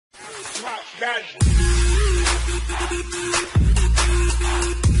pop that.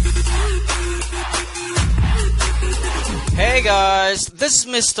 Hey guys, this is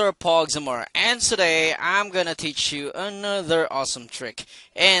Mr. Pogzamor, and today I'm gonna teach you another awesome trick,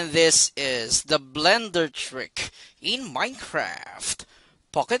 and this is the blender trick in Minecraft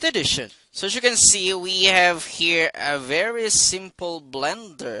Pocket Edition. So as you can see, we have here a very simple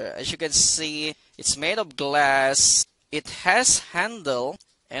blender. As you can see, it's made of glass, it has handle,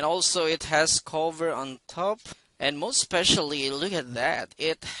 and also it has cover on top, and most especially, look at that,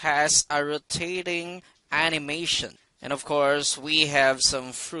 it has a rotating animation. And of course, we have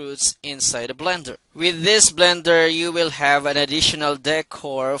some fruits inside the blender. With this blender, you will have an additional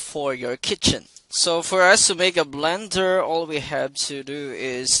decor for your kitchen. So for us to make a blender, all we have to do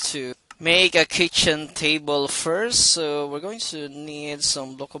is to make a kitchen table first. So we're going to need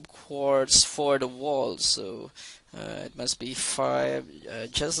some block of quartz for the wall. So it must be 5,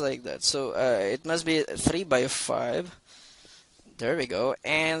 just like that. So it must be 3 by 5. There we go.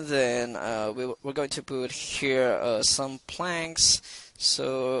 And then we're going to put here some planks.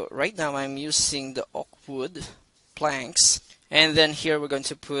 So right now I'm using the oak wood planks. And then here we're going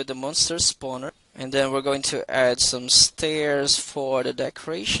to put the monster spawner. And then we're going to add some stairs for the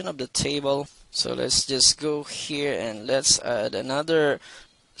decoration of the table. So let's just go here and let's add another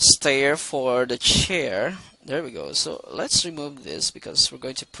stair for the chair. There we go. So let's remove this because we're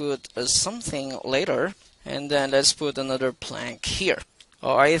going to put something later. And then let's put another plank here.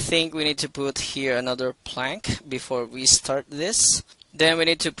 Oh, I think we need to put here another plank before we start this. Then we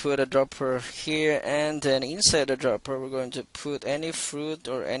need to put a dropper here, and then inside the dropper we're going to put any fruit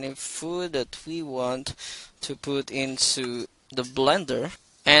or any food that we want to put into the blender.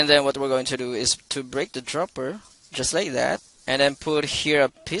 And then what we're going to do is to break the dropper just like that, and then put here a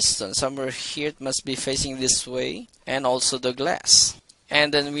piston. Somewhere here it must be facing this way, and also the glass.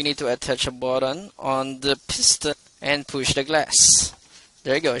 And then we need to attach a button on the piston and push the glass.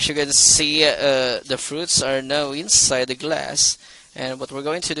 There you go. As you can see, the fruits are now inside the glass. And what we're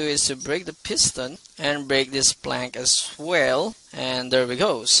going to do is to break the piston and break this plank as well. And there we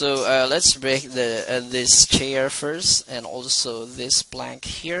go. So let's break this chair first, and also this plank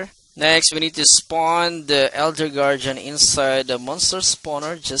here. Next, we need to spawn the Elder Guardian inside the monster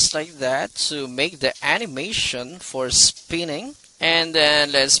spawner, just like that, to make the animation for spinning. And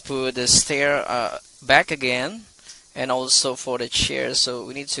then let's put the stair back again, and also for the chair. So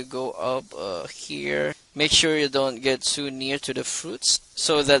we need to go up here. Make sure you don't get too near to the fruits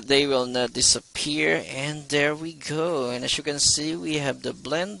so that they will not disappear. And there we go. And as you can see, we have the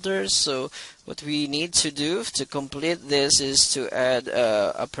blender. So what we need to do to complete this is to add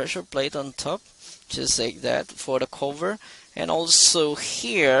a pressure plate on top, just like that, for the cover. And also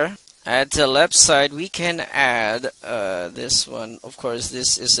here at the left side, we can add this one. Of course,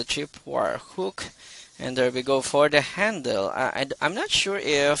 this is a tripwire hook. And there we go for the handle. I'm not sure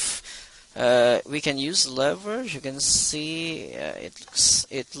if we can use levers. You can see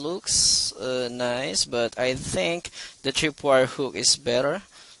it looks nice, but I think the tripwire hook is better.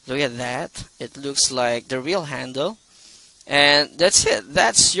 Look at that. It looks like the real handle. And that's it.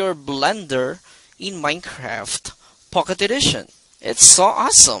 That's your blender in Minecraft Pocket Edition. It's so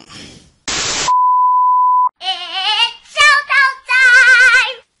awesome.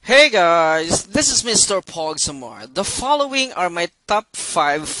 Hey guys, this is Mr. Pogzamor. The following are my top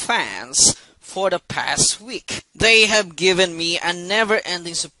 5 fans for the past week. They have given me a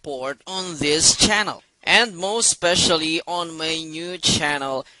never-ending support on this channel, and most especially on my new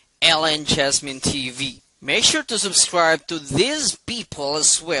channel, Ellen Jasmine TV. Make sure to subscribe to these people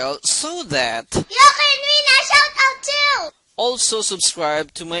as well so that you can win a shout out too. Also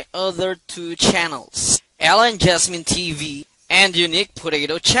subscribe to my other 2 channels, Ellen Jasmine TV and Unique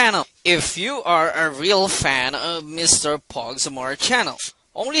Potato channel, if you are a real fan of Mr. Pogzamor channel.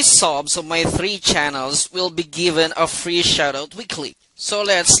 Only subs of my 3 channels will be given a free shoutout weekly. So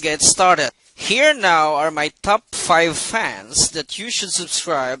let's get started. Here now are my top 5 fans that you should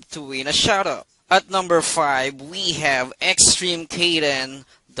subscribe to win a shoutout. At number 5, we have Extreme Kaden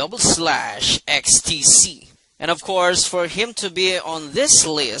 /XTC. And of course, for him to be on this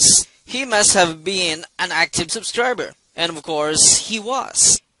list, he must have been an active subscriber. And of course, he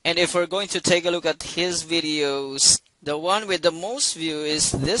was. And if we're going to take a look at his videos, the one with the most view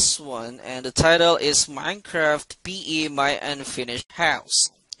is this one, and the title is Minecraft PE My Unfinished House.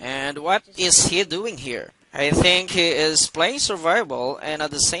 And what is he doing here? I think he is playing survival, and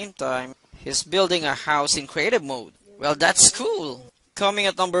at the same time, he's building a house in creative mode. Well, that's cool. Coming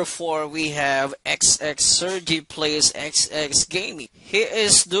at number 4, we have XX Sergi Plays XX Gaming. He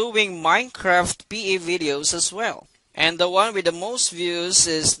is doing Minecraft PE videos as well. And the one with the most views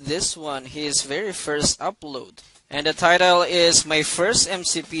is this one, his very first upload. And the title is My First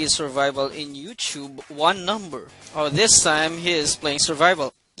MCPE Survival in YouTube, One Number. Oh, this time he is playing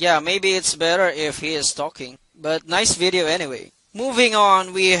survival. Yeah, maybe it's better if he is talking. But nice video anyway. Moving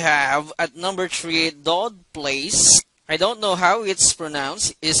on, we have at number 3, Dodd Plays. I don't know how it's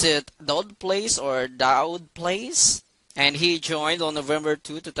pronounced. Is it Dodd Plays or Dowd Plays? And he joined on November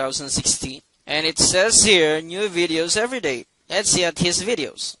 2, 2016. And it says here, new videos every day. Let's see at his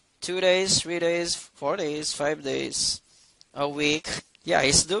videos. 2 days, 3 days, 4 days, 5 days, a week. Yeah,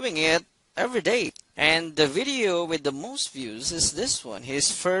 he's doing it every day. And the video with the most views is this one,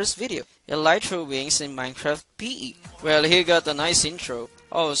 his first video, Elytra Wings in Minecraft PE. Well, he got a nice intro.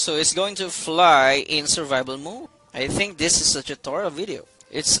 Oh, so it's going to fly in survival mode. I think this is a tutorial video.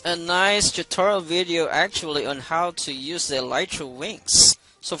 It's a nice tutorial video actually on how to use the Elytra Wings.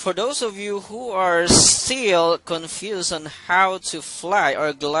 So for those of you who are still confused on how to fly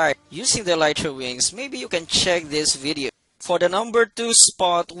or glide using the Elytra Wings, maybe you can check this video. For the number 2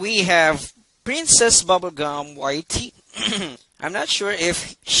 spot, we have Princess Bubblegum YT. I'm not sure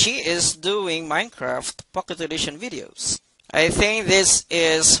if she is doing Minecraft Pocket Edition videos. I think this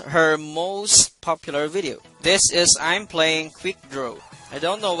is her most popular video. This is I'm playing Quick Draw. I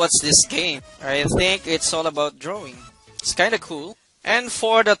don't know what's this game. I think it's all about drawing. It's kinda cool. And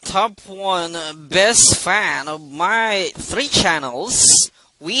for the top 1 best fan of my 3 channels,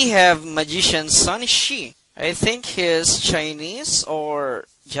 we have Magician Sunny Shi. I think he's Chinese or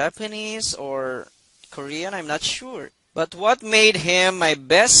Japanese or Korean, I'm not sure. But what made him my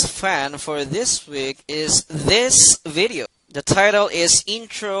best fan for this week is this video. The title is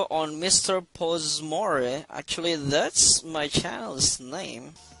Intro on Mr. Posmore. Actually, that's my channel's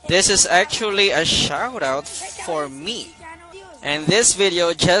name. This is actually a shout out for me. And this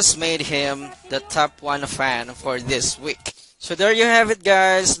video just made him the top 1 fan for this week. So there you have it,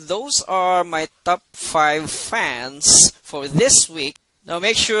 guys. Those are my top 5 fans for this week. Now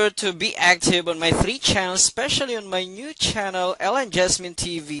make sure to be active on my 3 channels, especially on my new channel, Ellen Jasmine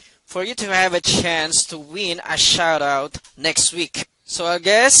TV, for you to have a chance to win a shout out next week. So I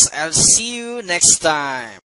guess I'll see you next time.